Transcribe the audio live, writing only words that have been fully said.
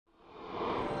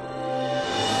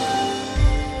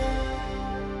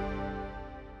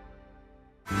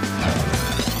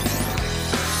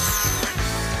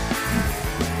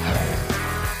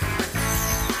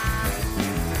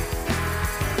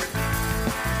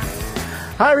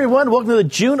Hi, everyone. Welcome to the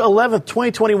June 11th,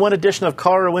 2021 edition of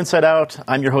Colorado Inside Out.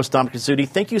 I'm your host, Dominic Rizzuti.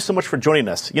 Thank you so much for joining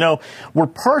us. You know, we're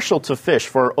partial to Phish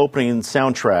for our opening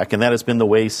soundtrack, and that has been the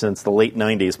way since the late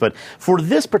 90s. But for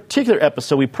this particular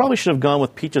episode, we probably should have gone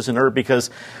with Peaches and Herb because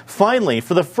finally,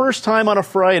 for the first time on a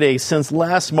Friday since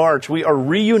last March, we are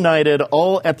reunited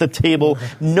all at the table.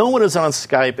 No one is on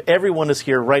Skype. Everyone is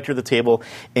here right here at the table.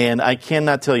 And I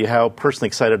cannot tell you how personally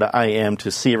excited I am to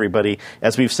see everybody.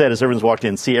 As we've said, as everyone's walked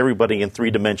in, see everybody in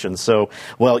three dimensions. So,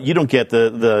 well, you don't get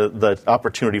the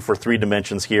opportunity for three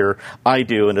dimensions here. I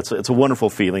do, and it's a wonderful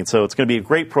feeling. So it's going to be a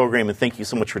great program, and thank you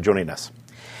so much for joining us.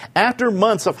 After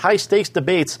months of high-stakes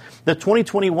debates, the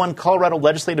 2021 Colorado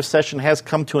legislative session has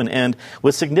come to an end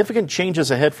with significant changes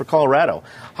ahead for Colorado.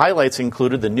 Highlights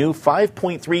included the new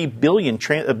 $5.3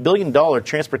 billion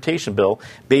transportation bill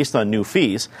based on new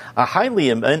fees, a highly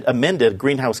amended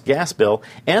greenhouse gas bill,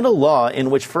 and a law in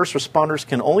which first responders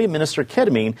can only administer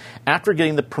ketamine after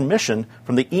getting the permission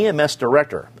from the EMS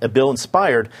director, a bill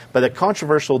inspired by the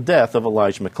controversial death of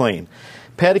Elijah McClain.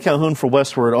 Patty Calhoun for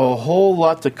Westword, a whole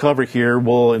lot to cover here.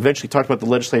 We'll eventually talk about the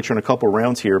legislature in a couple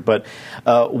rounds here, but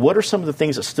what are some of the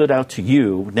things that stood out to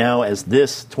you now as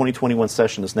this 2021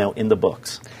 session is now in the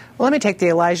books? Well, let me take the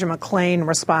Elijah McClain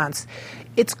response.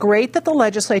 It's great that the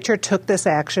legislature took this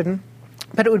action,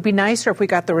 but it would be nicer if we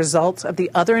got the results of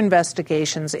the other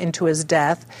investigations into his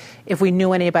death, if we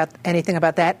knew anything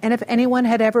about that, and if anyone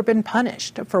had ever been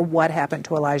punished for what happened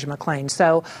to Elijah McClain.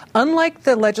 So unlike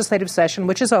the legislative session,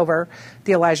 which is over,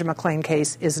 the Elijah McClain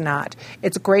case is not.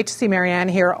 It's great to see Marianne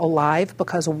here alive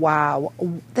because, wow,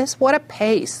 what a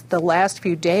pace the last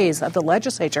few days of the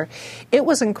legislature. It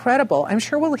was incredible. I'm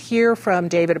sure we'll hear from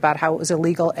David about how it was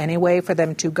illegal anyway for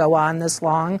them to go on this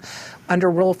long under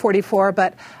Rule 44,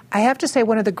 but I have to say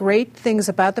one of the great things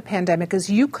about the pandemic is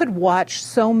you could watch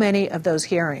so many of those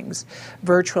hearings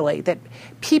virtually that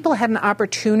people had an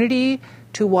opportunity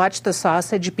to watch the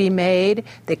sausage be made.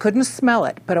 They couldn't smell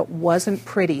it, but it wasn't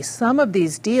pretty. Some of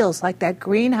these deals, like that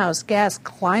greenhouse gas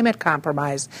climate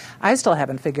compromise, I still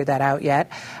haven't figured that out yet.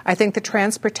 I think the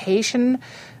transportation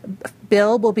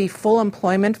bill will be full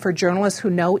employment for journalists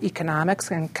who know economics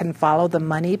and can follow the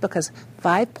money because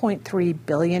 $5.3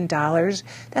 billion,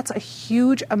 that's a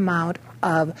huge amount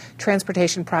of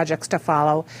transportation projects to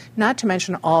follow, not to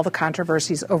mention all the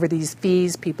controversies over these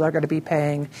fees people are going to be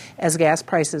paying as gas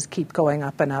prices keep going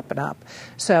up and up and up.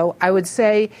 So I would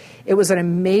say it was an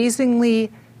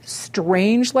amazingly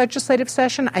strange legislative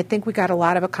session. I think we got a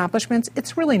lot of accomplishments.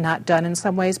 It's really not done in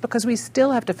some ways because we still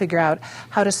have to figure out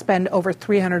how to spend over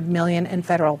 $300 million in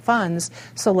federal funds.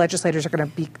 So legislators are going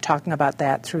to be talking about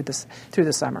that through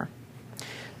the summer.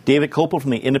 David Kopel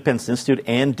from the Independence Institute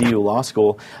and DU Law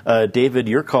School. David,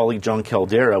 your colleague John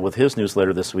Caldera, with his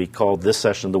newsletter this week, called this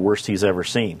session the worst he's ever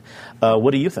seen.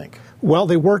 What do you think? Well,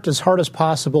 they worked as hard as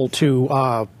possible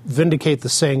to vindicate the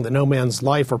saying that no man's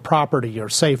life or property are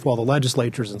safe while the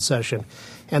legislature's in session.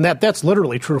 And that's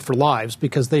literally true for lives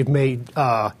because they've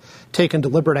taken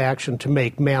deliberate action to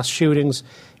make mass shootings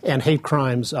and hate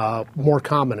crimes more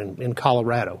common in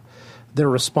Colorado. Their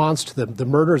response to the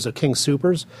murders of King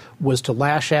Soopers was to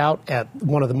lash out at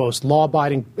one of the most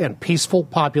law-abiding and peaceful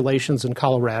populations in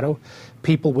Colorado,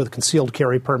 people with concealed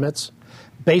carry permits.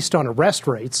 Based on arrest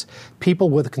rates, people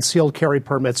with concealed carry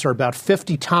permits are about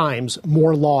 50 times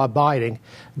more law-abiding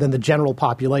than the general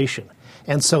population.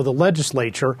 And so the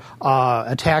legislature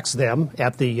attacks them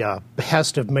at the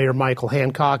behest of Mayor Michael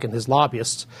Hancock and his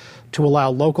lobbyists to allow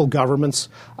local governments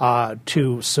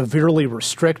to severely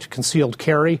restrict concealed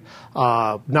carry,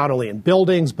 not only in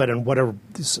buildings but in whatever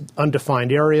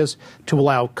undefined areas, to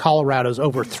allow Colorado's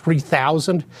over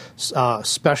 3,000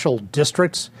 special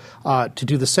districts to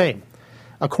do the same.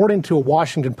 According to a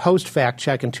Washington Post fact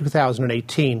check in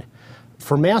 2018,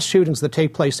 for mass shootings that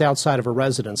take place outside of a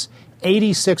residence,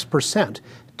 86%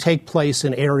 take place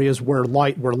in areas where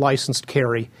licensed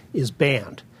carry is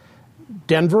banned.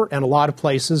 Denver and a lot of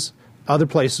places, other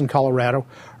places in Colorado,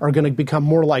 are going to become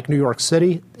more like New York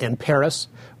City and Paris,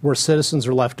 where citizens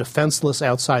are left defenseless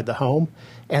outside the home.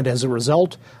 And as a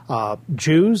result,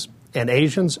 Jews and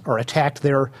Asians are attacked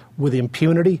there with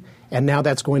impunity, and now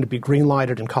that's going to be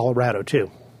green-lighted in Colorado, too.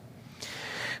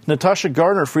 Natasha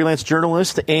Gardner, freelance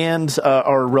journalist and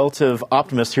our relative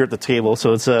optimist here at the table.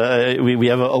 So it's we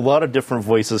have a lot of different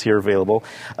voices here available.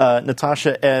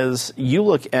 Natasha, as you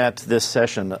look at this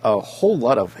session, a whole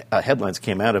lot of headlines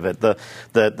came out of it.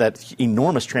 That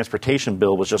enormous transportation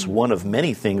bill was just one of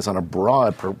many things on a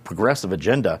broad progressive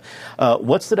agenda.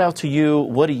 What stood out to you?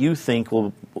 What do you think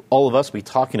will all of us be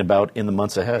talking about in the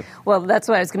months ahead? Well, that's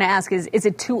what I was going to ask. Is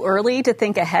it too early to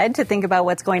think ahead, to think about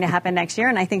what's going to happen next year?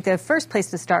 And I think the first place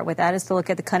to start start with that is to look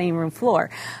at the cutting room floor.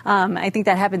 I think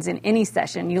that happens in any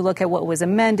session. You look at what was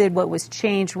amended, what was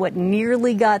changed, what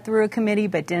nearly got through a committee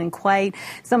but didn't quite.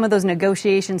 Some of those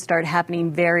negotiations start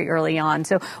happening very early on.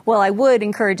 So while I would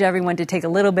encourage everyone to take a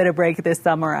little bit of break this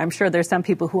summer, I'm sure there's some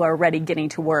people who are already getting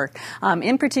to work.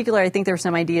 In particular, I think there are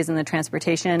some ideas in the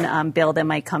transportation bill that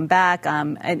might come back.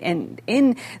 And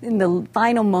in the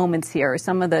final moments here,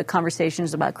 some of the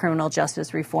conversations about criminal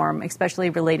justice reform, especially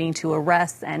relating to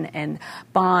arrests and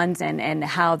bonds and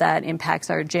how that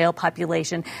impacts our jail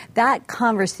population, that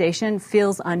conversation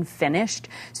feels unfinished.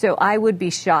 So I would be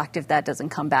shocked if that doesn't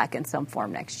come back in some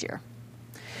form next year.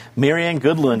 Marianne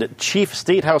Goodland, Chief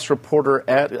State House reporter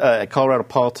at Colorado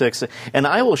Politics. And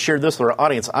I will share this with our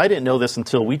audience. I didn't know this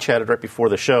until we chatted right before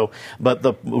the show, but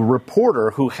the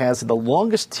reporter who has the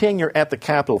longest tenure at the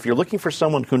Capitol, if you're looking for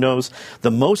someone who knows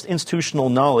the most institutional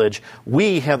knowledge,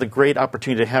 we have the great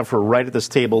opportunity to have her right at this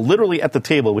table, literally at the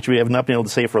table, which we have not been able to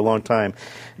say for a long time.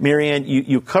 Marianne,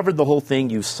 you covered the whole thing.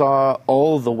 You saw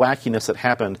all of the wackiness that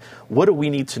happened. What do we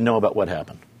need to know about what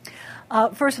happened?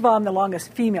 First of all, I'm the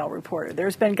longest female reporter.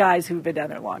 There's been guys who've been down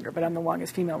there longer, but I'm the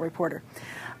longest female reporter.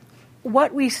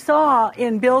 What we saw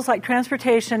in bills like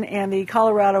transportation and the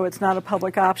Colorado It's Not a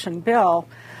Public Option bill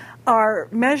are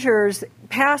measures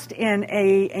passed in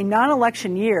a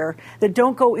non-election year that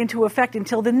don't go into effect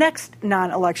until the next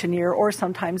non-election year or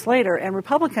sometimes later. And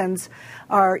Republicans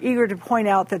are eager to point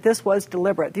out that this was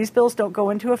deliberate. These bills don't go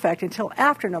into effect until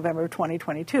after November of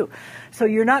 2022. So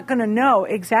you're not going to know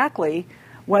exactly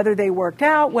whether they worked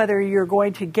out, whether you're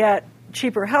going to get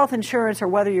cheaper health insurance, or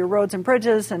whether your roads and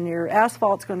bridges and your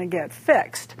asphalt's going to get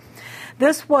fixed.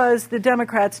 This was the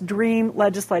Democrats' dream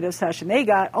legislative session. They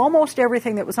got almost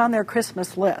everything that was on their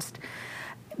Christmas list.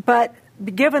 But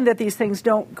given that these things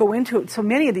don't go into, so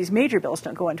many of these major bills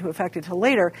don't go into effect until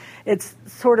later, it's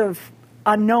sort of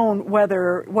unknown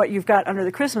whether what you've got under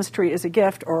the Christmas tree is a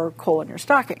gift or coal in your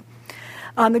stocking.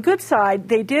 On the good side,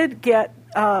 they did get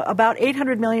about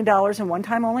 $800 million in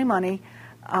one-time only money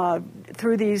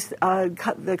through these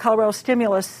the Colorado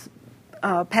stimulus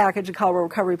package. The Colorado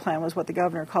Recovery Plan was what the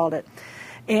governor called it.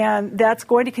 And that's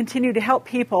going to continue to help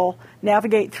people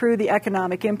navigate through the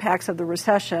economic impacts of the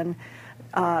recession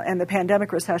and the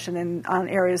pandemic recession on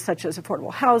areas such as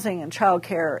affordable housing and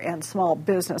childcare and small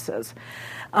businesses.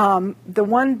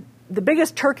 The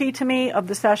biggest turkey to me of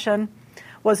the session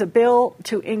was a bill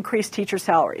to increase teacher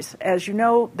salaries. As you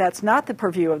know, that's not the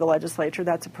purview of the legislature,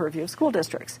 that's a purview of school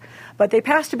districts. But they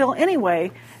passed a bill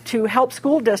anyway to help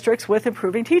school districts with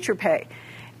improving teacher pay.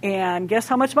 And guess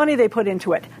how much money they put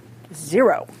into it?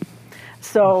 Zero.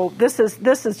 So this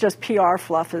is just PR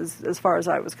fluff as far as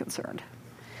I was concerned.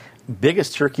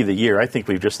 Biggest turkey of the year. I think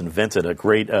we've just invented a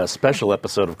great special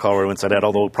episode of Colorado Inside Out,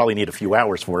 although we'll probably need a few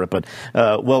hours for it. But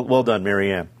well done,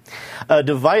 Marianne.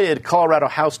 Divided Colorado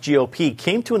House GOP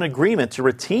came to an agreement to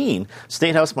retain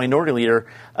State House Minority Leader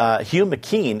Hugh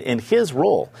McKean in his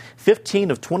role.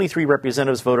 15 of 23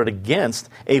 representatives voted against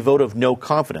a vote of no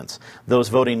confidence. Those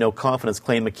voting no confidence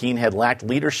claim McKean had lacked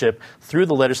leadership through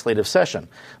the legislative session.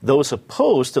 Those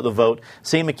opposed to the vote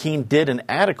say McKean did an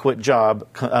adequate job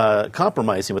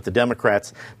compromising with the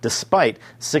Democrats despite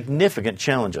significant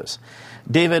challenges.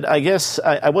 David, I guess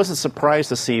I wasn't surprised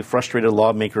to see frustrated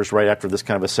lawmakers right after this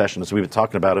kind of a session. As we've been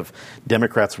talking about, if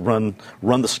Democrats run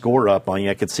the score up on you,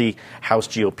 I could see House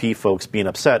GOP folks being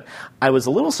upset. I was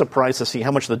a little surprised to see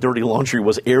how much of the dirty laundry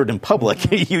was aired in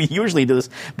public. You usually do this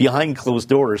behind closed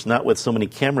doors, not with so many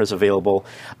cameras available.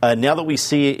 Now that we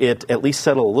see it at least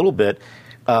settle a little bit,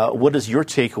 what is your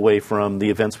takeaway from the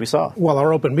events we saw? Well,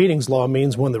 our open meetings law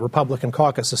means when the Republican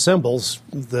caucus assembles,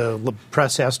 the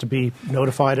press has to be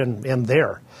notified and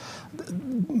there.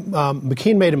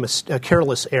 McKean made a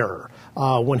careless error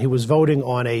when he was voting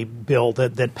on a bill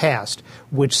that passed,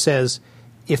 which says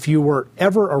if you were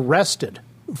ever arrested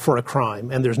for a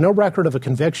crime and there's no record of a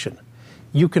conviction,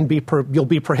 you'll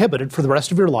be prohibited for the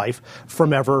rest of your life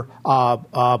from ever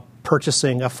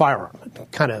purchasing a firearm.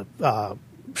 It kind of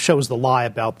shows the lie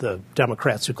about the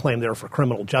Democrats who claim they're for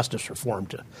criminal justice reform,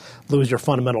 to lose your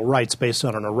fundamental rights based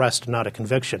on an arrest, not a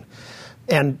conviction.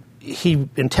 And he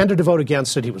intended to vote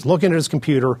against it. He was looking at his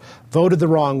computer, voted the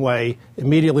wrong way,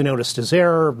 immediately noticed his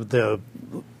error. The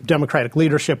Democratic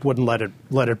leadership wouldn't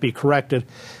let it be corrected.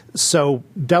 So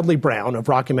Dudley Brown of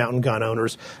Rocky Mountain Gun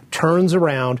Owners turns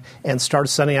around and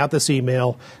starts sending out this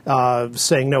email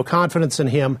saying no confidence in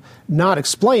him, not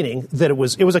explaining that it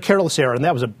was a careless error and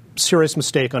that was a serious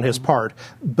mistake on his part,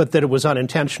 but that it was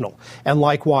unintentional. And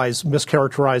likewise,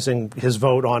 mischaracterizing his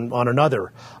vote on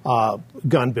another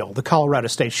gun bill, the Colorado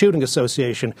State Shooting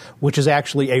Association, which is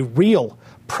actually a real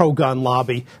pro-gun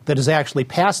lobby that has actually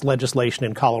passed legislation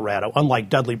in Colorado, unlike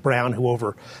Dudley Brown, who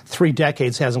over 3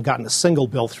 decades hasn't gotten a single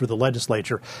bill through the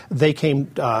legislature. They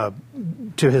came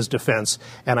to his defense,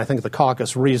 and I think the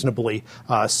caucus reasonably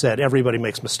said, everybody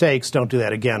makes mistakes, don't do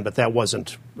that again, but that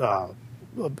wasn't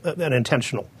an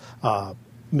intentional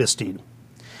misdeed.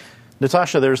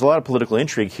 Natasha, there's a lot of political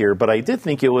intrigue here, but I did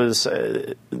think it was,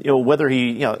 whether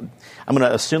he, I'm going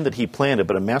to assume that he planned it,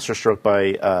 but a masterstroke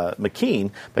by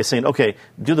McKean by saying, okay,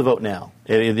 do the vote now.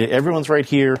 Everyone's right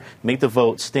here, make the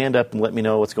vote, stand up and let me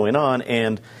know what's going on.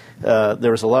 And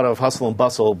there was a lot of hustle and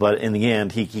bustle, but in the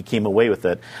end, he came away with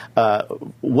it.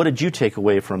 What did you take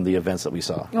away from the events that we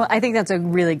saw? Well, I think that's a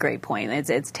really great point.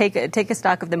 It's take a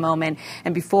stock of the moment,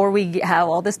 and before we have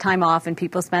all this time off and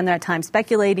people spend their time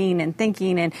speculating and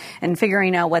thinking and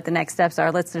figuring out what the next steps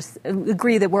are, let's just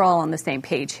agree that we're all on the same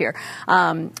page here.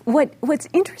 What's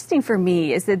interesting for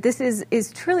me is that this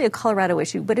is truly a Colorado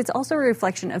issue, but it's also a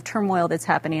reflection of turmoil that's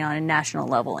happening on a national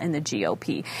level in the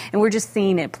GOP, and we're just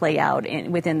seeing it play out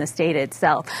within the state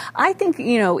itself. I think,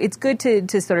 it's good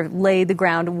to sort of lay the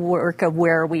groundwork of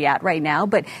where are we at right now,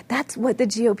 but that's what the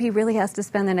GOP really has to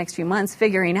spend the next few months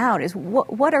figuring out is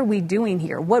what are we doing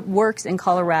here? What works in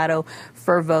Colorado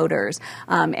for voters?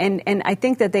 And I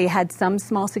think that they had some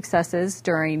small successes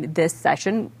during this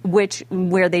session,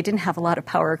 where they didn't have a lot of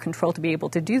power or control to be able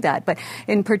to do that, but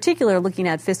in particular looking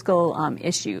at fiscal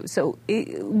issues. So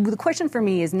the question for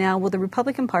me is now, will the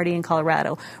Republican Party in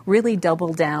Colorado really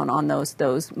double down on those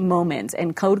moments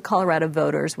and code Colorado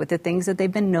voters with the things that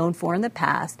they've been known for in the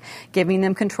past, giving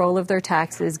them control of their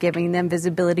taxes, giving them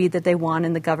visibility that they want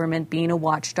in the government, being a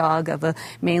watchdog of a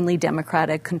mainly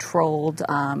Democratic-controlled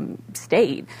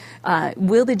state?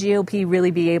 Will the GOP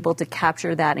really be able to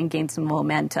capture that and gain some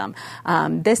momentum?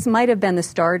 This might have been the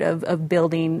start of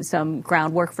building some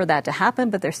groundwork for that to happen,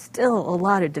 but there's still a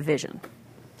lot of division.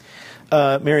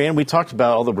 Marianne, we talked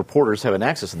about all the reporters having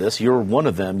access to this. You're one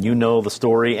of them. You know the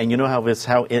story, and you know how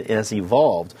it has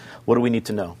evolved. What do we need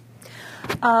to know?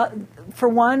 For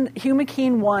one, Hugh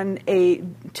McKean won a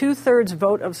 2/3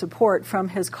 vote of support from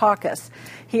his caucus.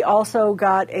 He also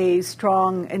got a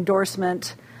strong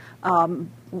endorsement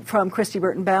from Christy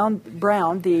Burton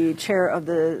Brown, the chair of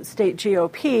the state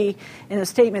GOP, in a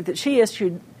statement that she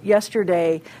issued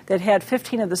yesterday that had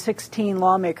 15 of the 16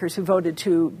 lawmakers who voted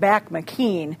to back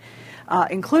McKean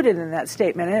included in that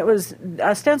statement. And it was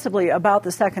ostensibly about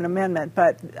the Second Amendment,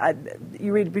 but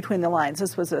you read between the lines.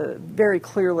 This was very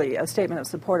clearly a statement of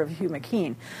support of Hugh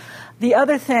McKean. The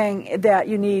other thing that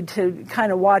you need to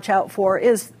kind of watch out for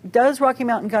is, does Rocky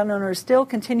Mountain gun owners still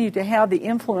continue to have the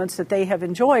influence that they have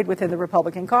enjoyed within the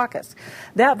Republican caucus?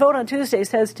 That vote on Tuesday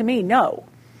says to me no.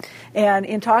 And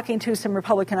in talking to some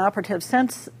Republican operatives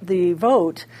since the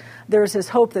vote, there's this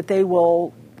hope that they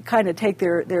will kind of take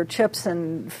their chips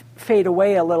and fade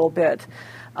away a little bit.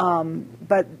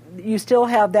 But you still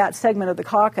have that segment of the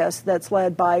caucus that's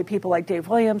led by people like Dave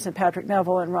Williams and Patrick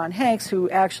Neville and Ron Hanks, who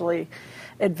actually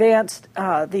advanced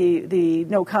the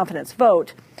no confidence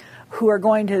vote, who are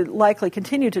going to likely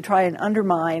continue to try and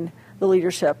undermine the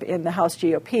leadership in the House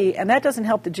GOP, and that doesn't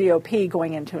help the GOP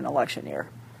going into an election year.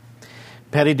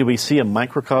 Patty, do we see a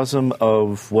microcosm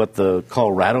of what the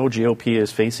Colorado GOP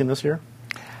is facing this year?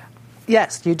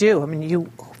 Yes, you do. I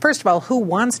mean, first of all, who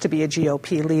wants to be a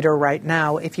GOP leader right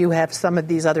now if you have some of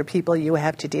these other people you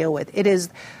have to deal with? It is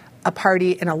a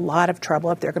party in a lot of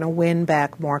trouble if they're going to win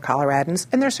back more Coloradans.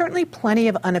 And there's certainly plenty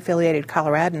of unaffiliated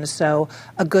Coloradans, so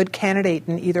a good candidate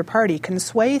in either party can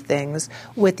sway things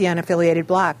with the unaffiliated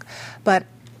bloc. But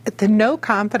the no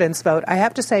confidence vote, I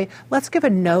have to say, let's give a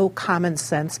no common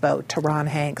sense vote to Ron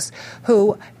Hanks,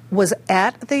 who was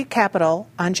at the Capitol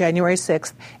on January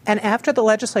 6th, and after the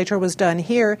legislature was done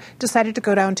here, decided to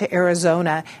go down to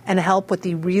Arizona and help with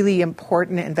the really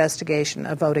important investigation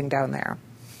of voting down there.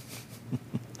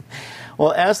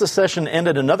 Well, as the session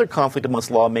ended, another conflict amongst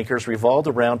lawmakers revolved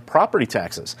around property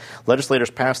taxes.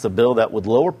 Legislators passed a bill that would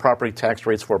lower property tax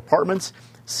rates for apartments,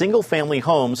 single-family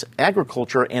homes,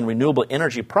 agriculture, and renewable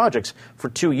energy projects for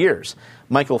 2 years.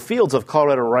 Michael Fields of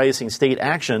Colorado Rising State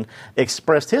Action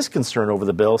expressed his concern over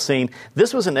the bill, saying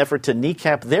this was an effort to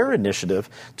kneecap their initiative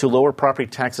to lower property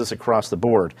taxes across the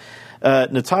board.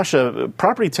 Natasha,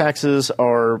 property taxes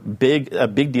are a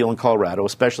big deal in Colorado,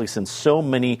 especially since so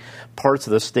many parts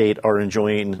of the state are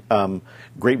enjoying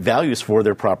great values for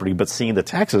their property, but seeing the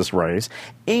taxes rise.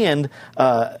 And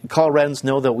Coloradans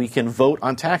know that we can vote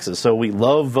on taxes, so we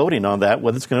love voting on that,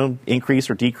 whether it's going to increase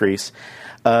or decrease.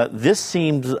 This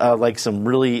seems like some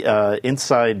really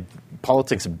inside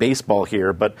politics baseball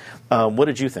here, but what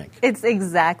did you think? It's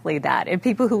exactly that. And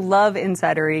people who love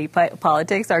insidery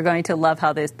politics are going to love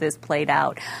how this played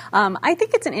out. I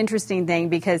think it's an interesting thing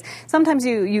because sometimes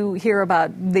you hear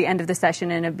about the end of the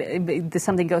session and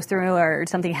something goes through or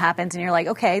something happens and you're like,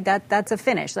 okay, that's a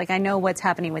finish. Like, I know what's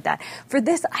happening with that. For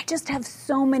this, I just have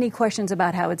so many questions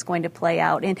about how it's going to play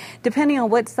out. And depending on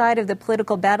what side of the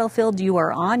political battlefield you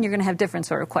are on, you're going to have different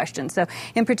sort of questions. So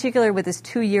in particular with this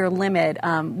 2-year limit,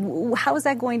 how is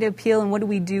that going to appeal and what do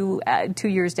we do 2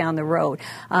 years down the road?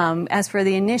 As for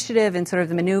the initiative and sort of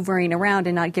the maneuvering around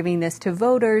and not giving this to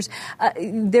voters,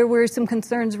 there were some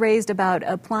concerns raised about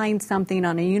applying something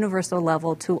on a universal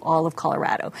level to all of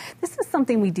Colorado. This is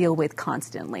something we deal with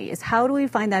constantly, is how do we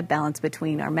find that balance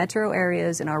between our metro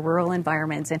areas and our rural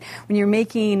environments? And when you're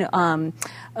making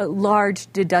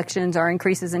large deductions or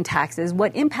increases in taxes,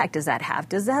 what impact does that have?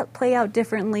 Does that play out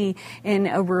differently in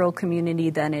a rural community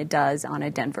than it does on a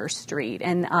Denver street?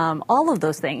 And all of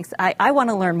those things I want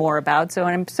to learn more about. So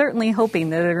I'm certainly hoping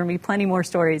that there are going to be plenty more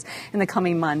stories in the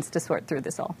coming months to sort through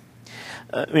this all.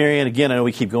 Marianne, again, I know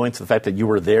we keep going to the fact that you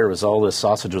were there as all this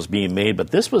sausage was being made,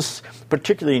 but this was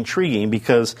particularly intriguing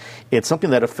because it's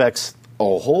something that affects a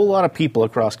whole lot of people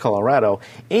across Colorado,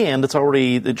 and it's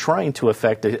already trying to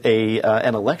affect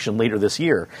an election later this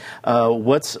year.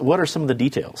 What are some of the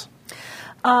details?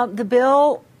 The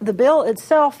bill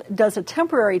itself does a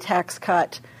temporary tax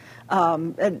cut,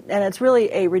 and it's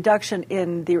really a reduction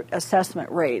in the assessment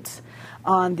rates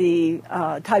on the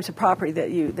types of property that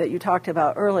you talked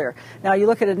about earlier. Now, you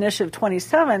look at Initiative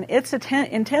 27; its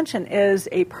intention is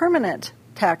a permanent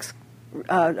tax,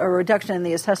 a reduction in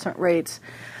the assessment rates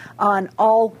on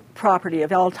all property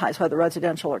of all types, whether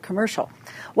residential or commercial.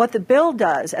 What the bill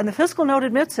does, and the fiscal note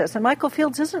admits this, and Michael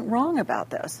Fields isn't wrong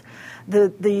about this,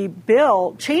 the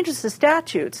bill changes the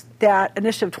statutes that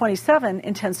Initiative 27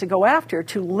 intends to go after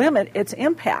to limit its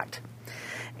impact.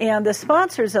 And the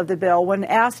sponsors of the bill, when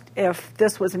asked if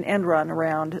this was an end run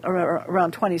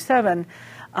around 27,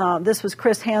 this was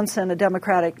Chris Hansen, a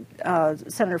Democratic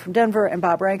senator from Denver, and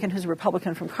Bob Rankin, who's a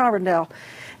Republican from Carbondale.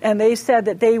 And they said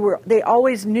that they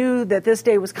always knew that this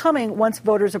day was coming once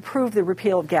voters approved the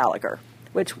repeal of Gallagher,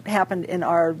 which happened in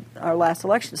our last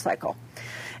election cycle.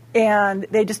 And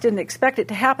they just didn't expect it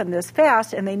to happen this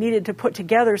fast, and they needed to put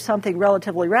together something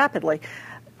relatively rapidly.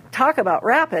 Talk about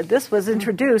rapid. This was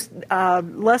introduced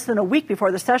less than a week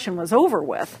before the session was over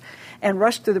with and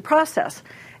rushed through the process.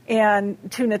 And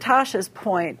to Natasha's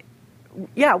point,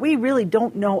 yeah, we really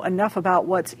don't know enough about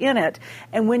what's in it.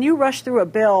 And when you rush through a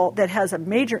bill that has a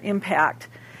major impact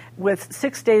with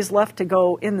 6 days left to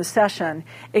go in the session,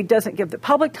 it doesn't give the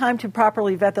public time to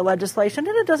properly vet the legislation,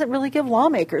 and it doesn't really give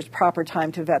lawmakers proper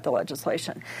time to vet the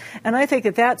legislation. And I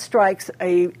think that strikes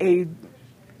a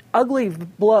ugly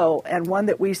blow, and one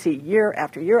that we see year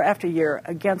after year after year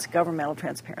against governmental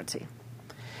transparency.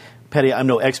 Patty, I'm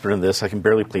no expert in this. I can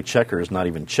barely play checkers, not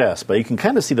even chess. But you can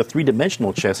kind of see the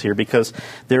three-dimensional chess here because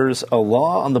there's a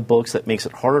law on the books that makes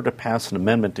it harder to pass an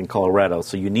amendment in Colorado.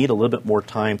 So you need a little bit more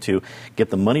time to get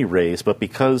the money raised. But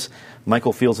because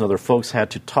Michael Fields and other folks had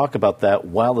to talk about that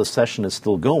while the session is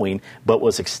still going, but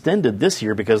was extended this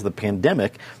year because of the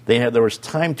pandemic, there was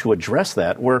time to address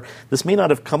that, where this may not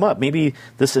have come up. Maybe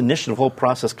this initiative whole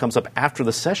process comes up after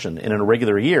the session in a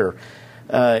regular year.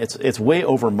 It's way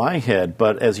over my head,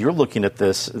 but as you're looking at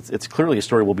this, it's clearly a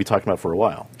story we'll be talking about for a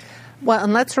while. Well,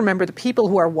 and let's remember the people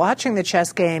who are watching the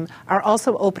chess game are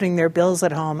also opening their bills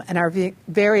at home and are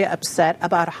very upset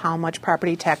about how much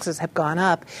property taxes have gone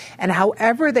up. And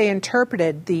however they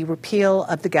interpreted the repeal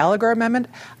of the Gallagher Amendment,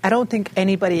 I don't think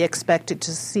anybody expected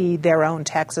to see their own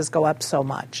taxes go up so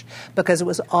much because it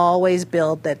was always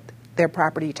billed that their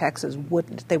property taxes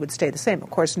they would stay the same. Of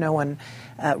course, no one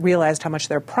realized how much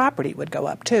their property would go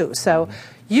up, too. So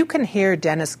you can hear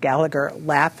Dennis Gallagher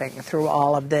laughing through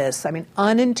all of this. I mean,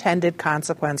 unintended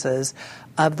consequences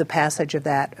of the passage of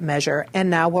that measure. And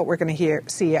now what we're going to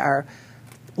see are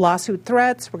lawsuit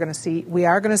threats. We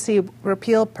are going to see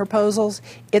repeal proposals.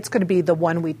 It's going to be the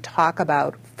one we talk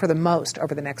about for the most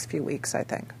over the next few weeks, I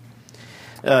think.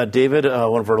 David,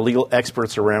 one of our legal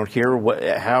experts around here,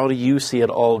 how do you see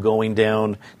it all going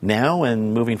down now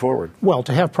and moving forward? Well,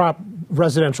 to have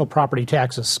residential property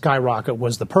taxes skyrocket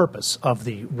was the purpose of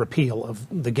the repeal of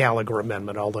the Gallagher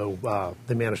Amendment, although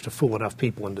they managed to fool enough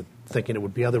people into thinking it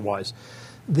would be otherwise.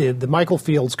 The Michael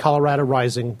Fields Colorado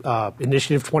Rising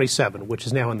Initiative 27, which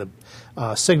is now in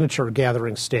the signature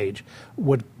gathering stage,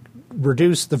 would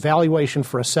reduce the valuation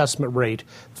for assessment rate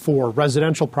for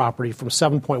residential property from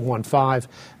 7.15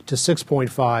 to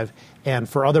 6.5, and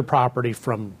for other property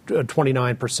from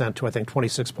 29% to, I think,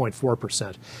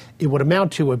 26.4%. It would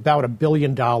amount to about $1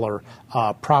 billion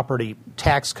property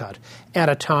tax cut at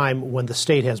a time when the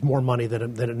state has more money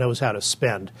than it knows how to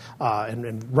spend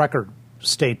in record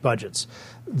state budgets.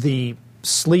 The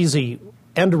sleazy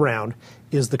end around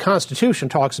is the Constitution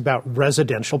talks about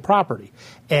residential property.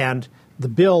 And the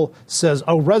bill says,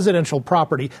 residential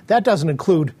property, that doesn't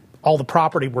include all the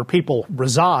property where people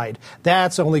reside.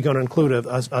 That's only going to include a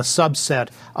subset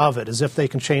of it, as if they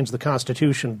can change the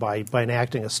Constitution by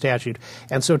enacting a statute.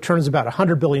 And so it turns about a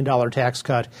 $100 billion tax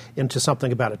cut into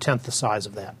something about a tenth the size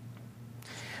of that.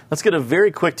 Let's get a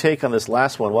very quick take on this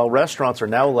last one. While restaurants are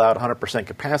now allowed 100%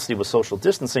 capacity with social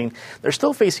distancing, they're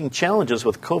still facing challenges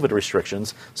with COVID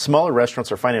restrictions. Smaller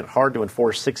restaurants are finding it hard to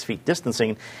enforce 6 feet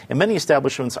distancing, and many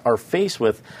establishments are faced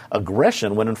with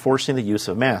aggression when enforcing the use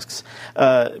of masks.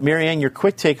 Marianne, your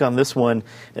quick take on this one.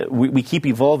 We keep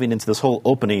evolving into this whole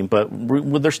opening, but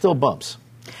there's still bumps.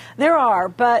 There are,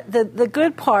 but the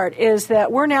good part is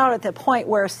that we're now at the point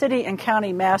where city and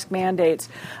county mask mandates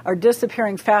are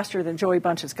disappearing faster than Joey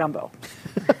Bunch's gumbo.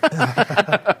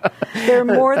 There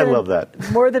are I love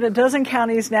that. More than a dozen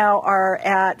counties now are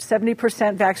at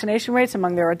 70% vaccination rates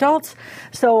among their adults.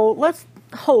 So let's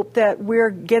hope that we're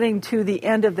getting to the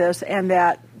end of this and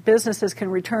that businesses can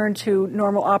return to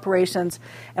normal operations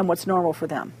and what's normal for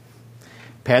them.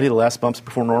 Patty, the last bumps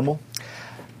before normal?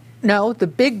 No, the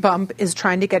big bump is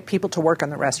trying to get people to work in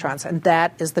the restaurants, and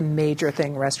that is the major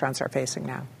thing restaurants are facing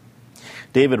now.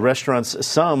 David, restaurants,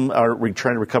 some are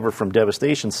trying to recover from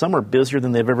devastation. Some are busier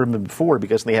than they've ever been before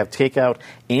because they have takeout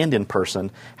and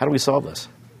in-person. How do we solve this?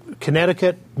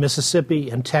 Connecticut, Mississippi,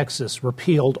 and Texas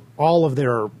repealed all of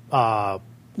their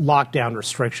lockdown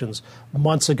restrictions.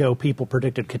 Months ago, people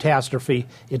predicted catastrophe.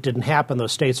 It didn't happen.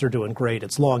 Those states are doing great.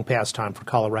 It's long past time for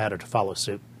Colorado to follow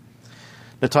suit.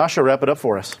 Natasha, wrap it up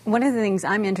for us. One of the things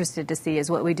I'm interested to see is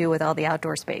what we do with all the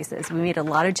outdoor spaces. We made a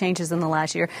lot of changes in the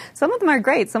last year. Some of them are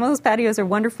great. Some of those patios are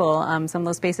wonderful. Some of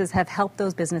those spaces have helped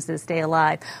those businesses stay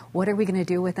alive. What are we going to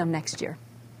do with them next year?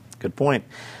 Good point.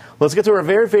 Let's get to our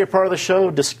very favorite part of the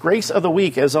show, Disgrace of the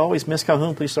Week. As always, Ms.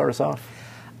 Calhoun, please start us off.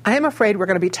 I am afraid we're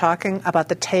going to be talking about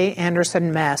the Tay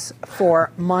Anderson mess for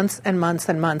months and months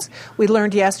and months. We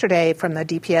learned yesterday from the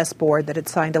DPS board that it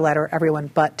signed a letter,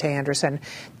 everyone but Tay Anderson,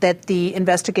 that the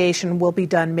investigation will be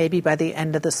done maybe by the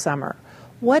end of the summer.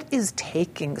 What is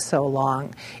taking so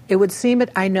long? It would seem,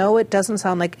 I know it doesn't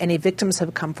sound like any victims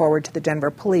have come forward to the Denver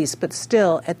police, but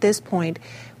still, at this point,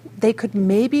 they could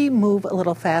maybe move a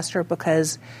little faster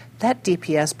because that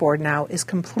DPS board now is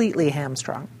completely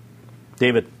hamstrung.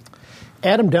 David.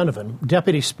 Adam Donovan,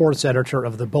 deputy sports editor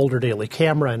of the Boulder Daily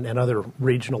Camera and other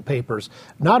regional papers,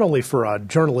 not only for a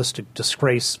journalistic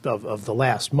disgrace of the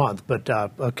last month, but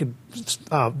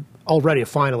already a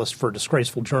finalist for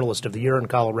Disgraceful Journalist of the Year in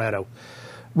Colorado,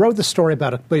 wrote the story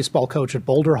about a baseball coach at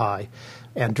Boulder High.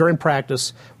 And during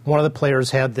practice, one of the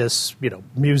players had this,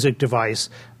 music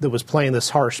device that was playing this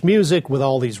harsh music with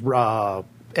all these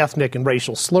ethnic and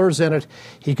racial slurs in it.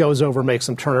 He goes over, makes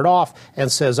them turn it off, and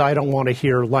says, I don't want to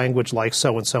hear language like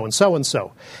so-and-so and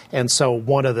so-and-so. And so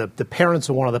one of the parents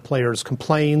of one of the players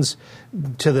complains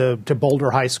to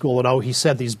Boulder High School that, he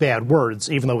said these bad words,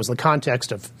 even though it was in the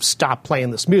context of stop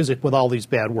playing this music with all these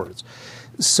bad words.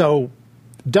 So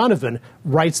Donovan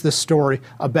writes this story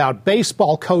about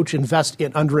baseball coach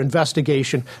under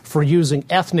investigation for using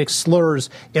ethnic slurs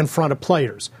in front of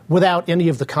players without any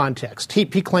of the context. He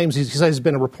claims he says he's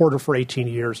been a reporter for 18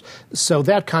 years. So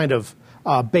that kind of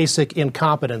basic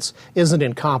incompetence isn't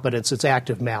incompetence, it's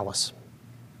active malice.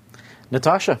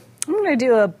 Natasha. I'm going to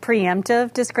do a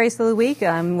preemptive disgrace of the week.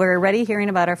 We're already hearing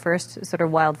about our first sort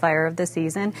of wildfire of the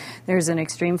season. There's an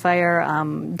extreme fire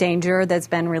danger that's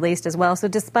been released as well. So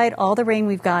despite all the rain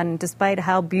we've gotten, despite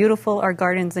how beautiful our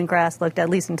gardens and grass looked, at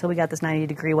least until we got this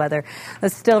 90-degree weather,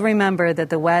 let's still remember that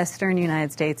the western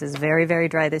United States is very, very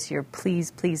dry this year.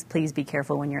 Please, please, please be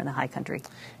careful when you're in the high country.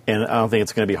 And I don't think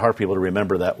it's going to be hard for people to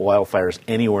remember that wildfires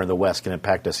anywhere in the West can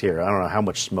impact us here. I don't know how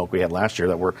much smoke we had last year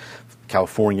that were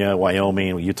California,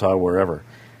 Wyoming, Utah, wherever.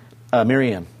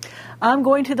 Marianne. I'm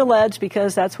going to the ledge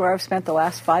because that's where I've spent the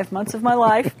last 5 months of my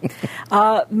life.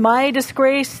 My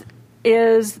disgrace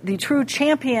is the true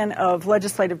champion of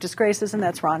legislative disgraces, and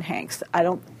that's Ron Hanks.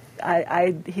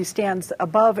 He stands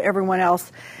above everyone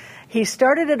else. He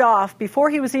started it off before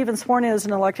he was even sworn in as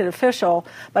an elected official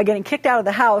by getting kicked out of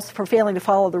the House for failing to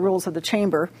follow the rules of the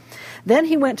chamber. Then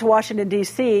he went to Washington,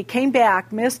 D.C., came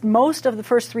back, missed most of the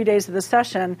first 3 days of the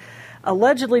session,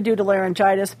 allegedly due to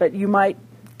laryngitis, but you might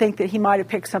think that he might have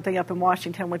picked something up in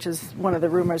Washington, which is one of the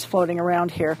rumors floating around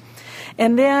here.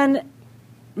 And then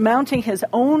mounting his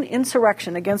own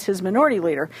insurrection against his minority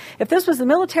leader. If this was the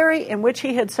military in which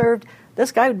he had served,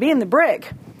 this guy would be in the brig.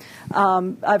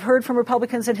 I've heard from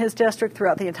Republicans in his district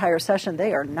throughout the entire session.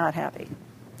 They are not happy.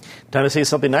 Time to say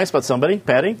something nice about somebody.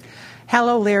 Patty? Hal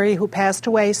O'Leary, who passed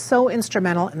away, so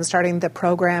instrumental in starting the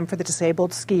program for the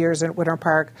disabled skiers at Winter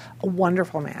Park. A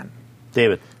wonderful man.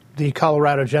 David? The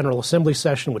Colorado General Assembly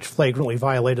session, which flagrantly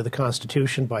violated the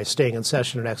Constitution by staying in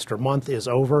session an extra month, is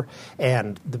over,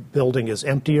 and the building is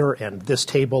emptier, and this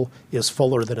table is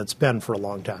fuller than it's been for a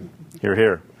long time. Hear,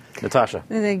 hear. Natasha.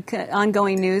 The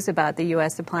ongoing news about the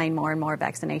U.S. supplying more and more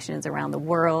vaccinations around the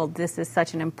world. This is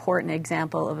such an important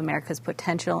example of America's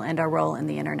potential and our role in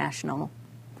the international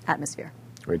atmosphere.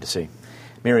 Great to see.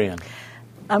 Marianne.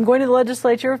 I'm going to the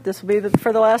legislature. This will be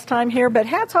for the last time here, but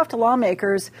hats off to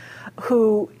lawmakers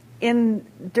who,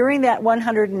 during that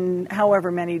 100 and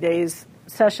however many days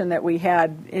session that we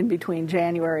had in between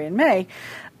January and May,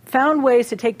 found ways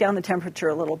to take down the temperature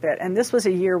a little bit. And this was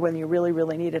a year when you really,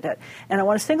 really needed it. And I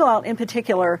want to single out in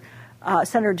particular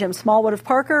Senator Jim Smallwood of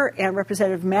Parker and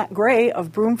Representative Matt Gray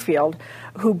of Broomfield,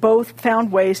 who both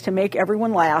found ways to make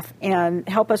everyone laugh and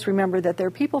help us remember that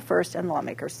they're people first and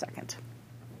lawmakers second.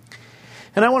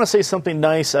 And I want to say something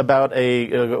nice about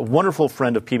a wonderful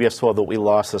friend of PBS 12 that we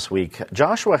lost this week.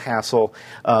 Joshua Hassel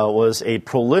was a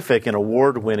prolific and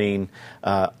award-winning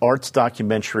arts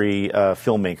documentary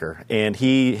filmmaker, and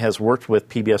he has worked with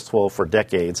PBS 12 for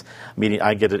decades.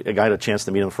 I got a chance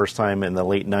to meet him the first time in the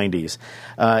late 90s.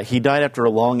 He died after a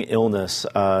long illness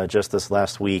just this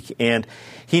last week, and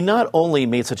he not only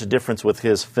made such a difference with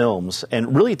his films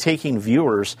and really taking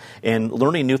viewers and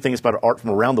learning new things about art from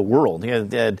around the world. He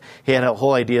had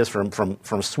whole ideas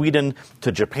from Sweden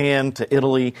to Japan to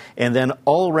Italy and then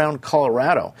all around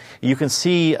Colorado. You can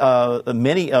see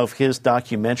many of his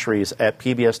documentaries at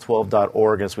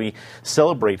pbs12.org as we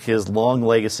celebrate his long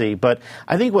legacy. But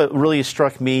I think what really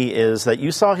struck me is that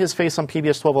you saw his face on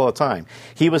PBS 12 all the time.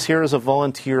 He was here as a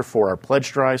volunteer for our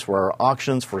pledge drives, for our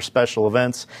auctions, for special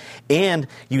events, and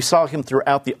you saw him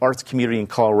throughout the arts community in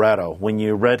Colorado. When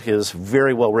you read his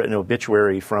very well-written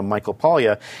obituary from Michael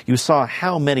Paglia, you saw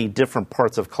how many different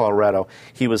parts of Colorado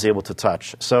he was able to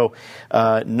touch. So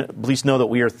please know that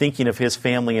we are thinking of his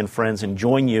family and friends and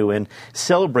join you in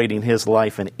celebrating his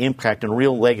life and impact and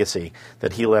real legacy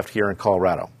that he left here in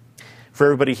Colorado. For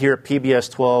everybody here at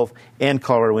PBS 12 and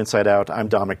Colorado Inside Out, I'm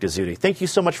Dominic Dezzutti. Thank you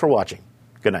so much for watching.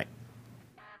 Good night.